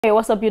Hey,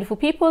 what's up beautiful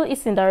people,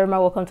 it's Sindafam.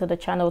 Welcome to the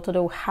channel. Today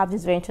we have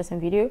this very interesting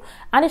video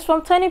and it's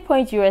from Turning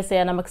Point USA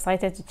and I'm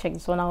excited to check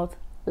this one out.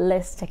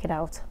 Let's check it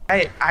out.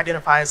 I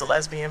identify as a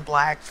lesbian,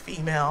 black,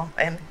 female,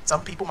 and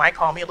some people might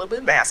call me a little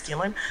bit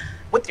masculine.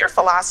 With your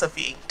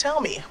philosophy,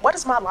 tell me, what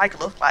does my life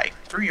look like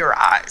through your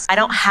eyes? I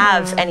don't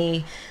have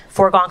any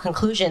foregone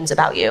conclusions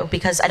about you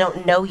because I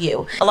don't know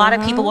you. A lot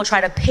of people will try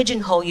to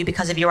pigeonhole you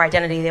because of your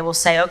identity. They will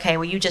say, okay,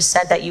 well, you just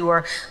said that you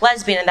were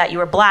lesbian and that you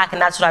were black,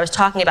 and that's what I was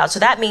talking about. So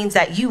that means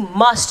that you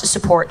must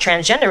support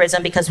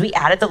transgenderism because we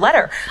added the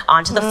letter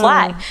onto the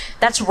flag.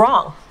 That's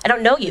wrong. I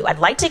don't know you. I'd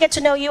like to get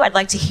to know you. I'd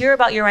like to hear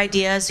about your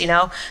ideas. You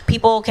know,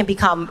 people can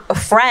become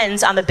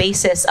friends on the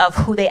basis of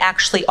who they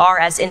actually are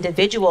as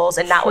individuals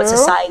and not what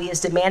society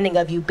is demanding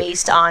of you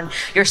based on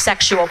your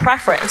sexual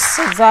preference.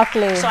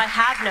 Exactly. So I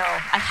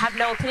have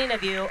no opinion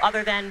of you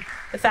other than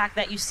the fact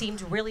that you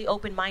seemed really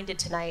open-minded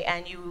tonight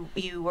and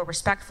you were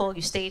respectful.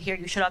 You stayed here.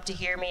 You showed up to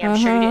hear me. I'm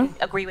sure you didn't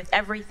agree with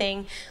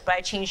everything, but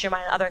I changed your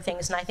mind on other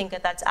things, and I think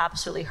that that's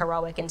absolutely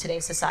heroic in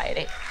today's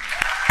society.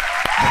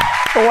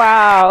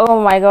 Wow,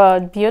 oh my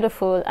god,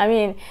 beautiful. I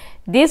mean,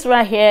 this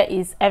right here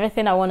is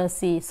everything I want to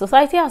see.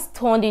 Society has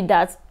turned it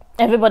that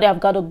everybody have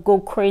got to go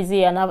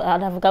crazy and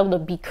have got to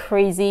be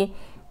crazy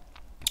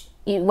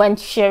when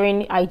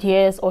sharing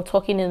ideas or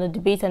talking in a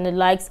debate and the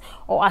likes,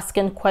 or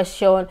asking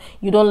question.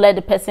 You don't let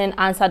the person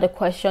answer the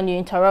question, you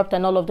interrupt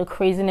and all of the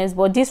craziness.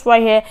 But this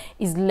right here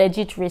is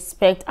legit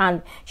respect,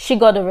 and she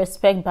got the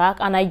respect back,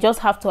 and I just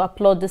have to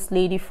applaud this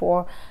lady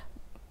for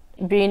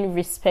being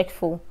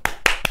respectful.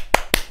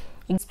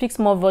 It speaks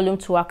more volume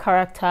to her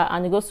character,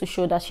 and it goes to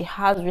show that she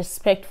has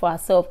respect for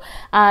herself.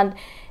 And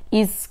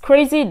it's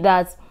crazy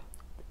that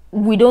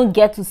we don't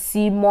get to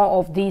see more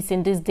of this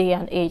in this day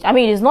and age. I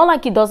mean, it's not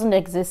like it doesn't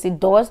exist, it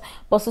does,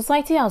 but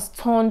society has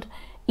turned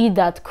it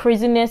that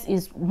craziness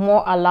is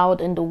more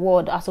allowed in the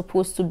world as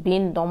opposed to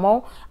being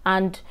normal,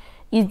 and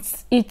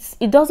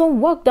it doesn't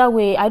work that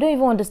way. I don't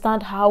even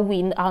understand how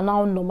we are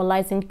now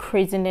normalizing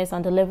craziness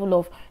and the level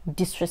of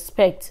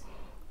disrespect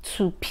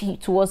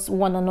towards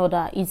one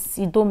another.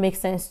 It don't make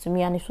sense to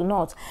me, and it will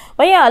not.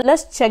 But yeah,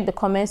 let's check the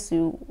comments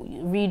to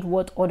read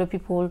what other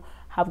people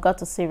have got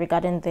to say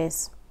regarding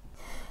this.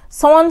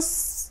 Someone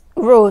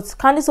wrote,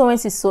 Candace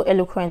Owens is so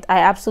eloquent. I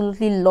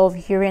absolutely love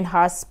hearing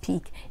her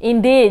speak.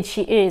 Indeed,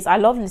 she is. I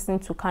love listening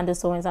to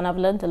Candace Owens and I've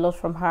learned a lot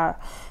from her.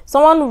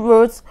 Someone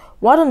wrote,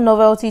 what a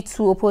novelty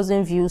to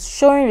opposing views,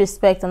 showing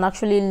respect and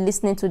actually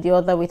listening to the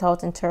other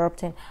without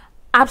interrupting.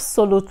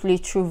 Absolutely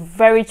true,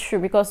 very true,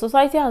 because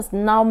society has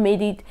now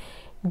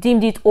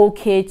deemed it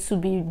okay to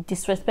be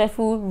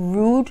disrespectful,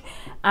 rude,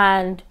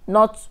 and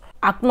not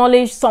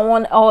acknowledge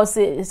someone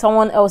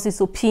else's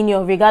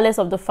opinion, regardless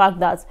of the fact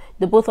that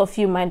the both of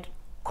you might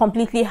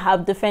completely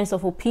have difference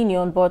of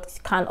opinion, but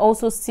can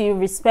also still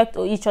respect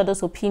each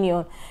other's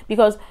opinion,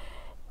 because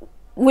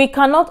we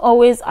cannot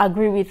always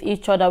agree with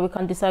each other. We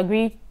can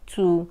disagree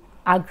to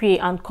agree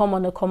and come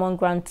on a common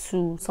ground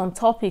to some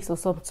topics or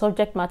some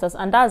subject matters,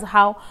 and that's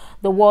how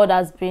the world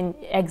has been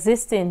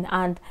existing,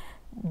 and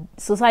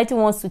society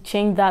wants to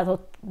change that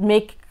or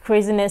make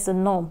craziness a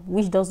norm,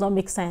 which does not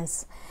make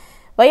sense.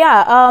 But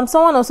yeah,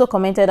 someone also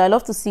commented, I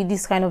love to see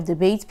this kind of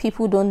debate.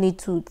 People don't need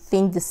to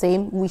think the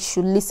same. We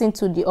should listen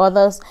to the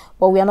others,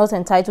 but we are not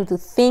entitled to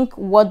think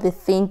what they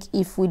think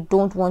if we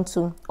don't want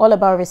to. All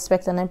about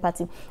respect and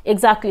empathy.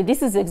 Exactly,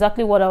 this is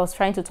exactly what I was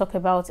trying to talk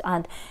about,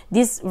 and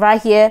this right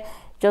here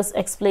just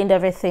explained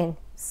everything.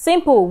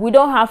 Simple. We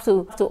don't have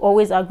to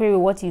always agree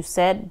with what you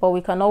said, but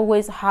we can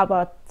always have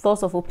our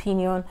thoughts of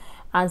opinion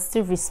and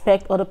still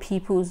respect other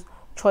people's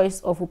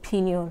choice of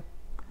opinion.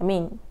 I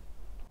mean,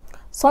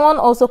 someone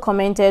also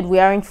commented, we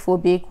aren't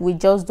phobic, we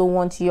just don't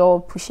want y'all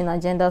pushing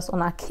agendas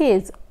on our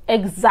kids.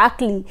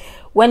 Exactly.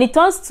 When it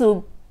comes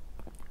to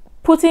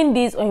putting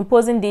this or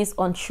imposing this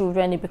on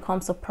children, it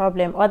becomes a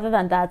problem. Other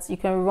than that, you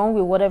can run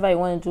with whatever you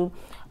want to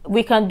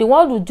do. The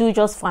world will do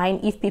just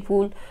fine if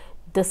people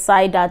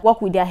decide that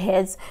work with their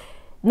heads.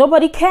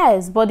 Nobody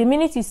cares. But the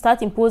minute you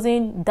start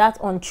imposing that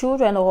on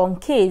children or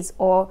on kids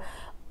or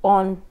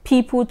on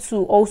people to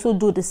also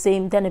do the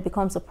same, then it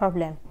becomes a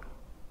problem.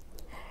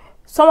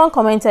 Someone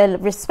commented,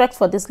 respect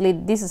for this lady.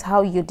 This is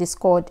how you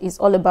discord. It's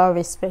all about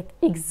respect.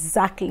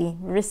 Exactly.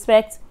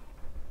 Respect,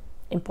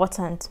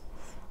 important.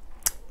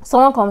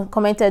 Someone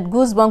commented,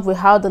 goosebumps with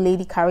how the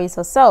lady carries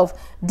herself.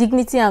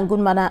 Dignity and good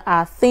manner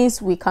are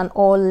things we can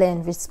all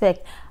learn.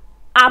 Respect.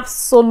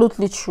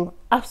 Absolutely true.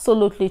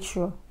 Absolutely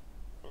true.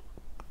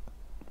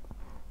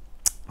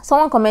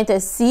 Someone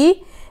commented,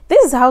 see,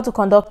 this is how to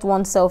conduct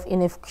oneself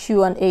in a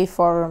Q&A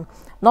forum.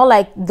 Not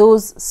like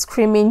those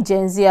screaming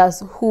Gen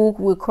Zers who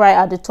will cry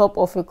at the top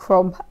of a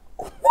crumb.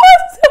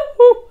 What?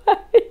 Oh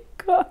my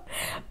god.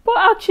 But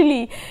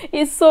actually,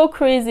 it's so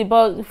crazy.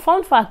 But the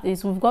fun fact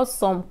is, we've got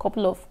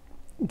couple of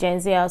Gen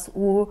Zers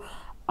who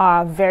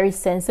are very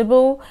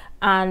sensible,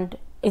 and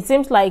it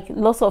seems like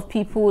lots of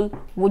people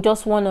would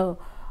just want to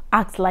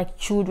act like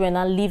children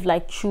and live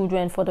like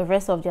children for the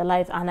rest of their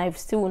life, and I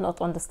still will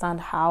not understand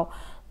how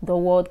the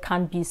world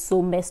can be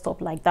so messed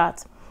up like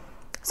that.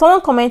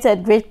 Someone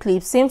commented, great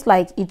clip, seems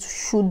like it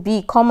should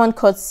be common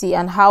courtesy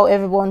and how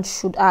everyone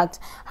should act.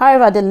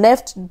 However, the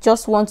left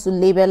just want to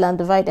label and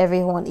divide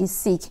everyone is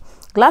sick.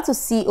 Glad to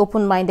see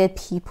open-minded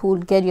people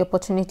get the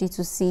opportunity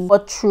to see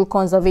what true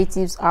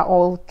conservatives are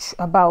all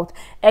about.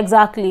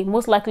 Exactly.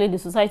 Most likely the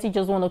society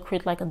just want to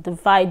create like a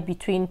divide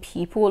between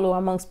people or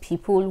amongst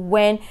people,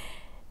 when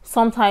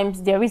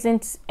sometimes there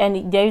isn't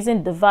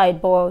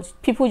divide, but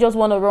people just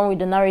want to run with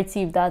the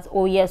narrative that,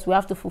 oh yes, we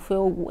have to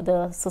fulfill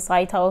the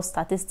societal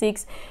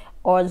statistics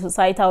or the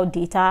societal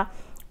data,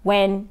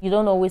 when you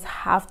don't always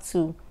have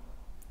to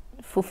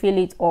fulfill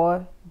it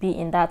or be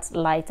in that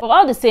light. But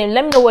all the same,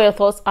 let me know what your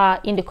thoughts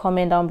are in the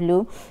comment down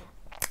below.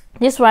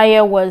 This right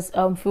here was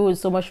filled with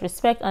so much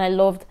respect, and I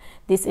loved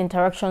this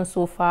interaction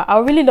so far. I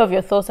really love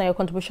your thoughts and your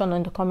contribution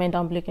in the comment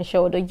down below. You can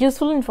share all the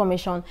useful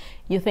information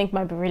you think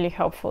might be really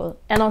helpful.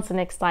 And until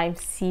next time,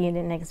 see you in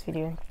the next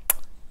video.